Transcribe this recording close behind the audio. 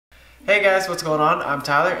Hey guys, what's going on? I'm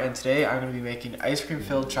Tyler and today I'm going to be making ice cream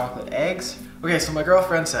filled chocolate eggs. Okay, so my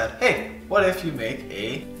girlfriend said, hey, what if you make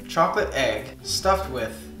a chocolate egg stuffed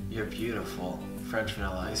with your beautiful French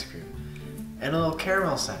vanilla ice cream and a little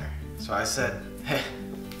caramel center? So I said, hey,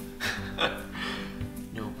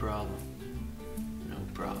 no problem, no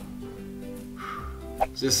problem.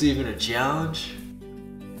 Is this even a challenge?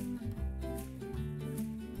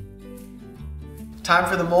 Time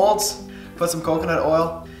for the molds. Put some coconut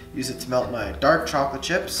oil. Use it to melt my dark chocolate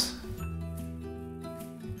chips.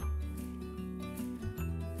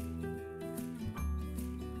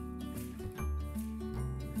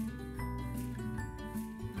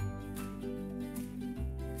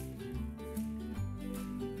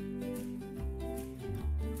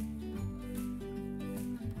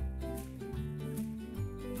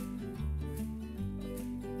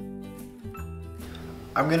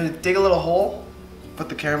 I'm gonna dig a little hole, put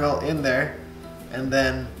the caramel in there, and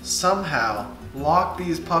then somehow lock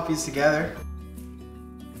these puppies together.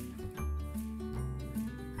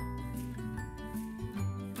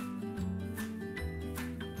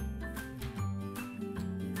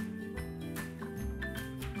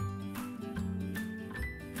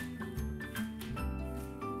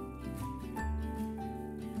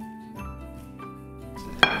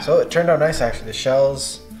 So it turned out nice actually. The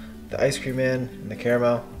shells, the ice cream in, and the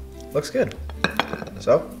caramel. Looks good.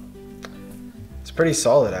 So, it's pretty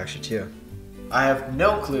solid actually too. I have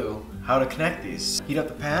no clue how to connect these. Heat up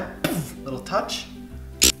the pan, little touch,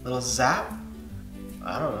 little zap.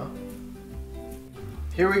 I don't know.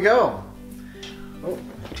 Here we go. Oh,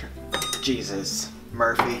 Jesus,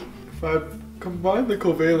 Murphy. If I combine the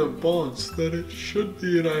covalent bonds, then it should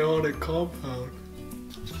be an ionic compound.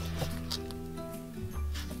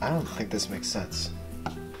 I don't think this makes sense.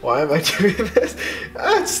 Why am I doing this?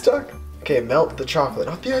 Ah, it's stuck. Okay, melt the chocolate,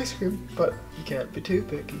 not the ice cream, but you can't be too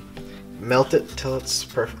picky. Melt it till it's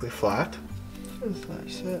perfectly flat.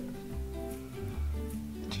 That's it.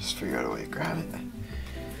 Just figure out a way to grab it.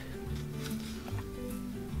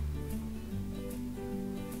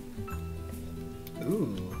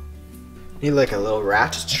 Ooh. Need like a little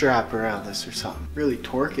ratchet strap around this or something. Really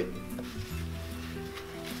torque it.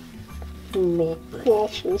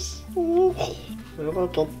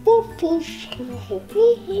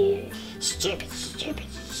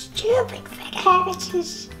 Stupid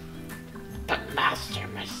fatalities. The master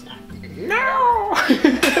must not. No!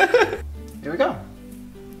 Here we go.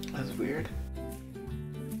 That's weird.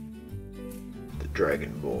 The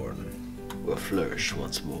Dragonborn will flourish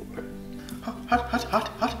once more. Hot, hot, hot,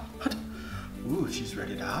 hot, hot. Ooh, she's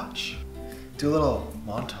ready to hatch. Do a little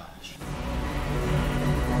montage.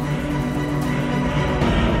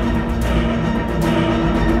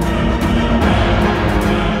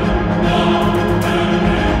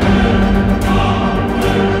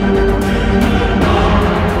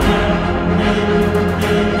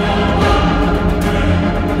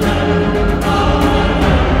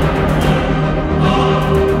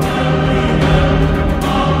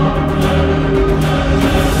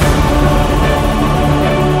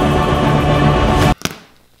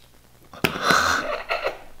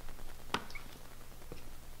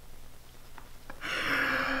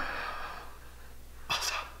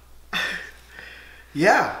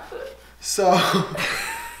 Yeah, so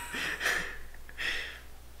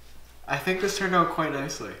I think this turned out quite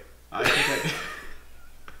nicely.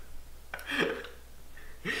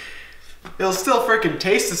 It'll still freaking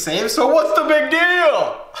taste the same, so what's the big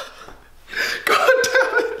deal? God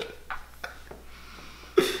damn it.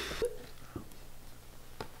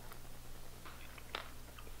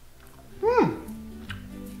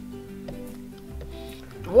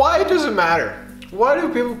 Why does it matter? Why do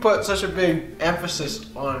people put such a big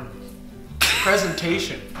emphasis on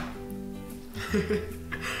presentation?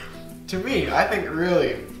 To me, I think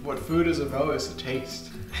really what food is about is the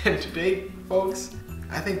taste. And today, folks,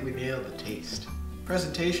 I think we nailed the taste.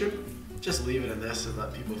 Presentation, just leave it in this and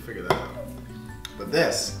let people figure that out. But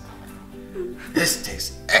this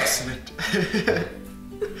tastes excellent.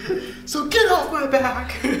 So get off my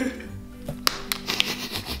back.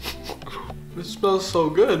 It smells so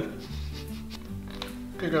good.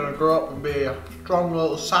 You're gonna grow up and be a strong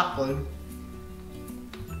little sapling.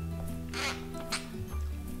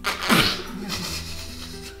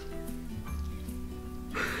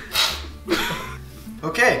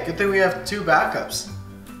 Okay, good thing we have 2 backups.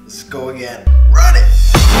 Let's go again. Run it!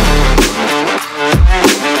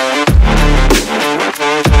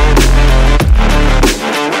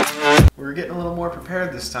 We're getting a little more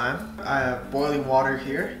prepared this time. I have boiling water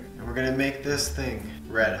here, and we're gonna make this thing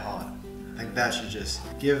red hot. I think that should just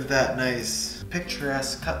give that nice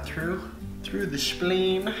picturesque cut through. through the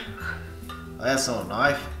spleen. That's not a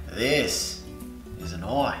knife. This is a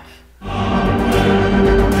knife.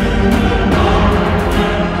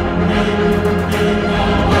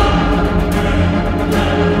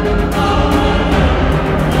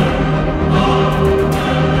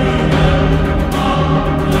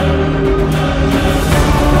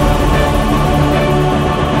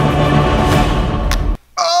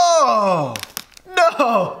 Oh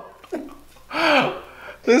no!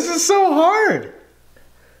 This is so hard.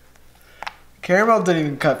 Caramel didn't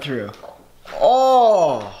even cut through.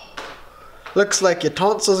 Oh! Looks like your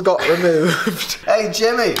tonsils got removed. Hey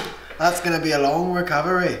Jimmy, that's gonna be a long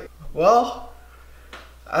recovery. Well,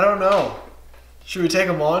 I don't know. Should we take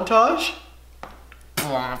a montage?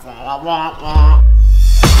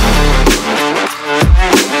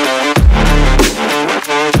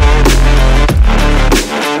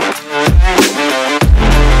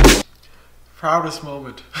 Proudest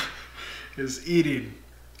moment is eating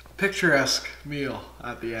picturesque meal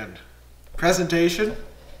at the end. Presentation?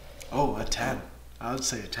 Oh, a 10. I would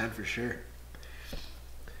say a 10 for sure.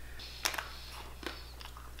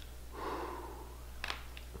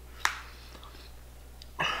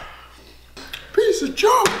 Piece of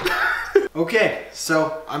junk! Okay,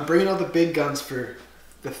 so I'm bringing out the big guns for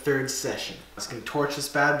the third session. I was gonna torch this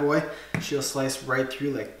bad boy. She'll slice right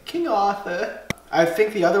through like King Arthur. I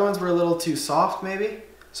think the other ones were a little too soft maybe.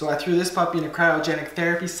 So I threw this puppy in a cryogenic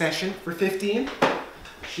therapy session for 15.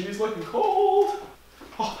 She's looking cold.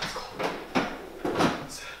 Oh, that's cold.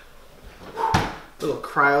 Little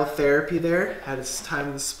cryotherapy there. Had its time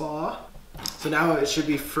in the spa. So now it should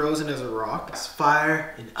be frozen as a rock. It's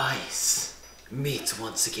fire and ice meets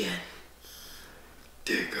once again.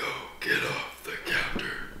 Diggo, get off the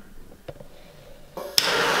counter.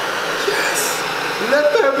 Yes!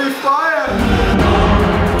 Let there be fire!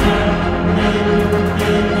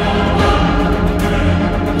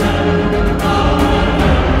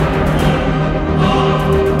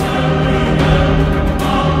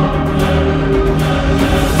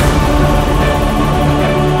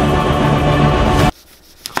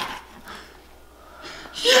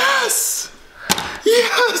 Yes!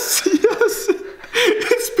 Yes! Yes!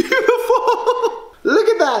 It's beautiful! Look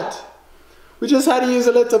at that! We just had to use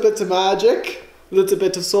a little bit of magic, a little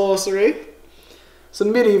bit of sorcery,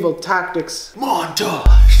 some medieval tactics. Montage!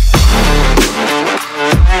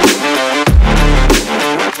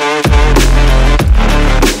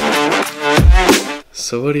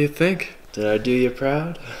 So what do you think? Did I do you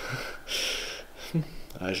proud?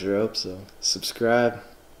 I sure hope so. Subscribe,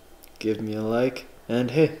 give me a like,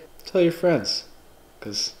 and hey, tell your friends,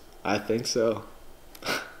 'cause I think so.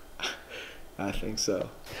 I think so.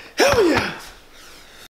 Hell yeah!